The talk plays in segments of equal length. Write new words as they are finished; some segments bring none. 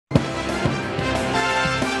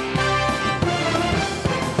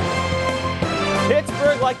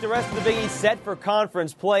like the rest of the Big East set for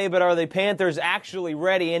conference play, but are the Panthers actually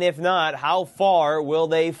ready? And if not, how far will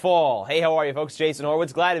they fall? Hey, how are you, folks? Jason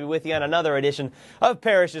Horwitz, glad to be with you on another edition of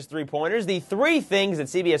Parrish's Three-Pointers. The three things that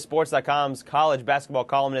CBSSports.com's college basketball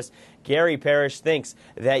columnist Gary Parrish thinks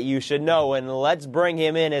that you should know. And let's bring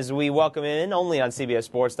him in as we welcome him in only on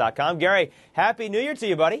CBSSports.com. Gary, Happy New Year to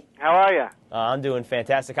you, buddy. How are you? I'm doing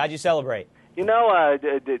fantastic. How'd you celebrate? You know,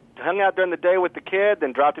 hung out during the day with the kid,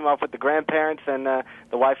 then dropped him off with the grandparents, and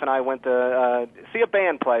the wife and I went to see a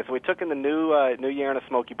band play. So we took in the New Year in a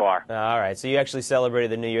smoky bar. All right, so you actually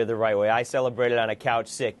celebrated the New Year the right way. I celebrated on a couch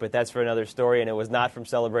sick, but that's for another story, and it was not from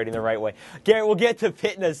celebrating the right way. Gary, we'll get to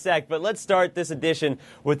Pitt in a sec, but let's start this edition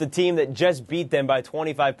with the team that just beat them by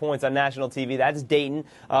 25 points on national TV. That's Dayton,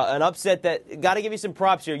 an upset that, got to give you some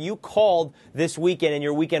props here. You called this weekend in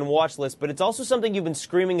your weekend watch list, but it's also something you've been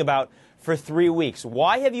screaming about for 3 weeks.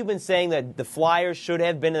 Why have you been saying that the Flyers should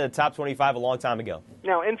have been in the top 25 a long time ago?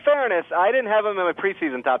 Now, in fairness, I didn't have them in my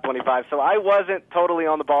preseason top 25, so I wasn't totally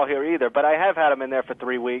on the ball here either, but I have had them in there for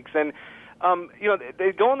 3 weeks. And, you know,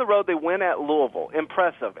 they go on the road, they win at Louisville.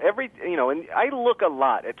 Impressive. And I look a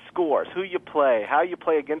lot at scores, who you play, how you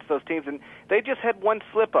play against those teams, and they just had one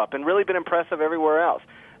slip-up and really been impressive everywhere else.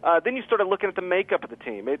 Then you started looking at the makeup of the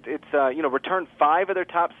team. It's returned 5 of their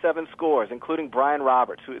top 7 scores, including Brian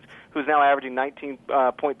Roberts, who's now averaging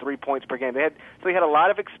 19.3 points per game. They had a lot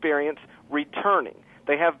of experience returning.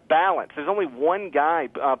 They have balance. There's only one guy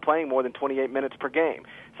playing more than 28 minutes per game.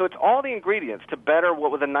 So it's all the ingredients to better what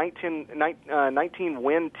was a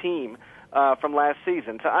 19-win team from last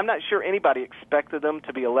season. So I'm not sure anybody expected them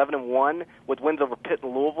to be 11-1 with wins over Pitt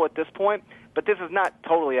and Louisville at this point. But this is not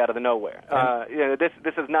totally out of the nowhere.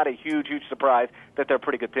 This is not a huge surprise that they're a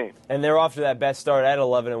pretty good team. And they're off to that best start at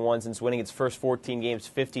 11-1 since winning its first 14 games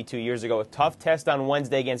 52 years ago. A tough test on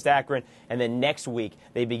Wednesday against Akron, and then next week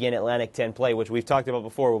they begin Atlantic 10 play, which we've talked about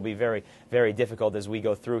before will be very, very difficult as we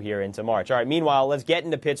go through here into March. All right, meanwhile, let's get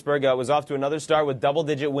into Pittsburgh. It was off to another start with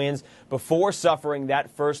double-digit wins before suffering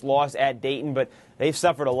that first loss at Dayton, but they've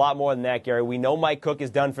suffered a lot more than that, Gary. We know Mike Cook is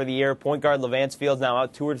done for the year. Point guard Levance Field's now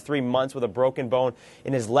out 2 or 3 months with a broken bone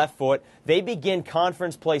in his left foot. They begin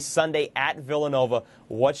conference play Sunday at Villanova.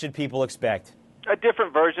 What should people expect? A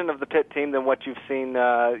different version of the Pitt team than what you've seen,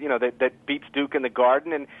 that beats Duke in the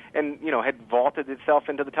Garden and had vaulted itself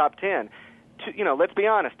into the top 10. Let's be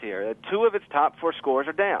honest here. 2 of its top 4 scores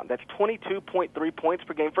are down. That's 22.3 points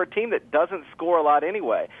per game for a team that doesn't score a lot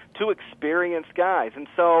anyway. 2 experienced guys. And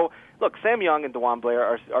so, look, Sam Young and DeJuan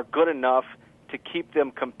Blair are good enough to keep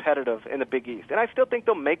them competitive in the Big East. And I still think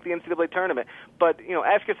they'll make the NCAA tournament. But,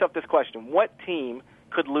 ask yourself this question. What team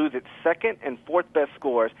could lose its second and fourth best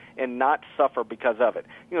scores and not suffer because of it?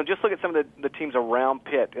 Just look at some of the teams around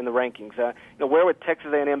Pitt in the rankings. Where would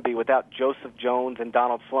Texas A&M be without Joseph Jones and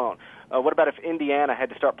Donald Sloan? What about if Indiana had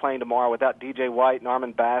to start playing tomorrow without D.J. White and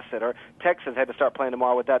Armin Bassett, or Texas had to start playing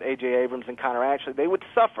tomorrow without A.J. Abrams and Connor Ashley? They would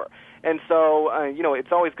suffer. And so,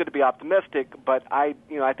 it's always good to be optimistic, but I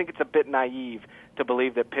think it's a bit naive to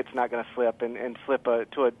believe that Pitt's not going to slip and slip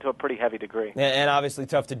to a pretty heavy degree. And obviously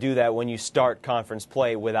tough to do that when you start conference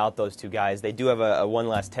play without those 2 guys. They do have a one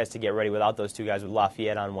last test to get ready without those 2 guys with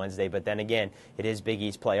Lafayette on Wednesday, but then again, it is Big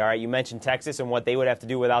East play. All right, you mentioned Texas and what they would have to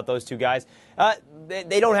do without those 2 guys.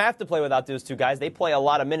 They don't have to play without those 2 guys. They play a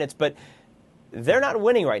lot of minutes, but they're not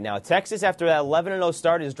winning right now. Texas, after that 11-0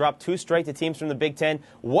 start, has dropped 2 straight to teams from the Big Ten.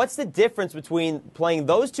 What's the difference between playing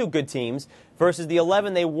those 2 good teams versus the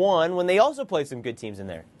 11 they won when they also played some good teams in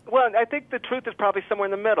there? Well, I think the truth is probably somewhere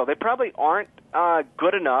in the middle. They probably aren't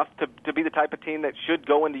good enough to be the type of team that should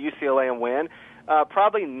go into UCLA and win.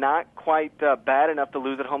 Probably not quite bad enough to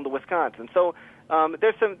lose at home to Wisconsin. So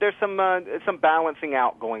there's some balancing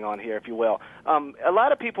out going on here, if you will. A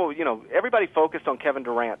lot of people, everybody focused on Kevin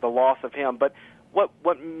Durant, the loss of him, but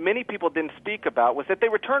what many people didn't speak about was that they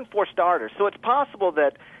returned 4 starters. So it's possible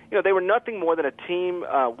that they were nothing more than a team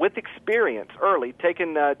with experience early,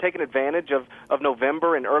 taking advantage of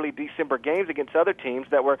November and early December games against other teams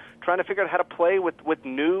that were trying to figure out how to play with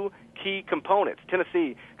new key components.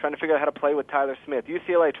 Tennessee trying to figure out how to play with Tyler Smith.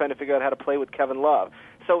 UCLA trying to figure out how to play with Kevin Love.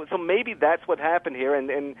 So maybe that's what happened here.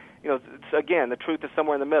 And again, the truth is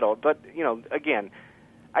somewhere in the middle. But again,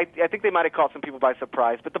 I think they might have caught some people by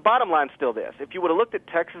surprise. But the bottom line is still this. If you would have looked at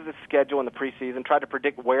Texas's schedule in the preseason, tried to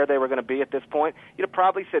predict where they were going to be at this point, you'd have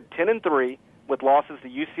probably said 10-3, with losses to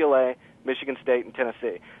UCLA, Michigan State, and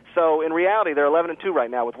Tennessee. So in reality, they're 11-2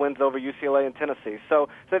 right now with wins over UCLA and Tennessee. So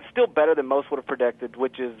that's still better than most would have predicted,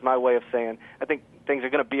 which is my way of saying I think things are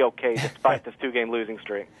going to be okay despite this 2-game losing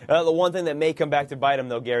streak. The one thing that may come back to bite them,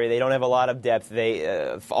 though, Gary, they don't have a lot of depth.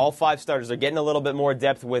 They all 5 starters are getting a little bit more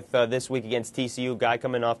depth with this week against TCU, guy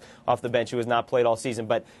coming off the bench who has not played all season.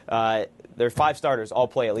 But their 5 starters all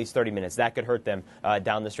play at least 30 minutes. That could hurt them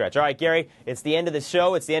down the stretch. All right, Gary, it's the end of the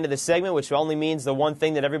show. It's the end of the segment, which only means the one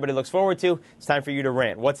thing that everybody looks forward to. It's time for you to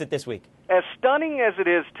rant. What's it this week? As stunning as it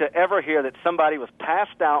is to ever hear that somebody was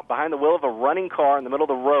passed out behind the wheel of a running car in the middle of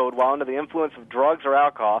the road while under the influence of drugs or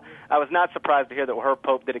alcohol, I was not surprised to hear that Herb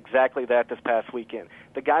Pope did exactly that this past weekend.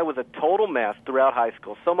 The guy was a total mess throughout high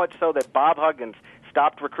school, so much so that Bob Huggins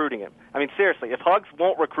stopped recruiting him. I mean, seriously, if Hugs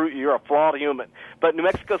won't recruit you, you're a flawed human. But New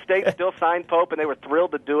Mexico State still signed Pope, and they were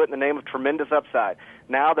thrilled to do it in the name of tremendous upside.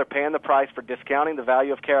 Now they're paying the price for discounting the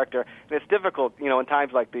value of character, and it's difficult, in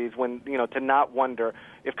times like these when, to not wonder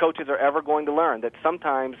if coaches are ever going to learn that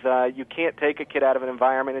sometimes you can't take a kid out of an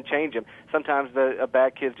environment and change him. Sometimes a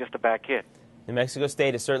bad kid's just a bad kid. New Mexico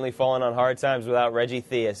State has certainly fallen on hard times without Reggie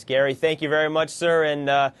Theus. Gary, thank you very much, sir, and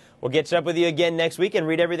we'll get up with you again next week and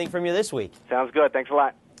read everything from you this week. Sounds good. Thanks a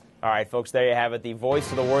lot. All right, folks, there you have it. The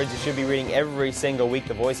voice of the words you should be reading every single week,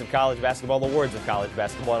 the voice of college basketball, the words of college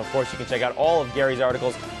basketball. And, of course, you can check out all of Gary's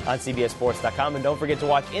articles on CBSSports.com. And don't forget to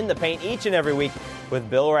watch In the Paint each and every week with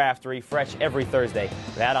Bill Raftery, fresh every Thursday.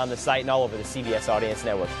 That on the site and all over the CBS Audience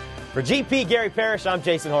Network. For GP Gary Parrish, I'm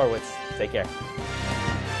Jason Horowitz. Take care.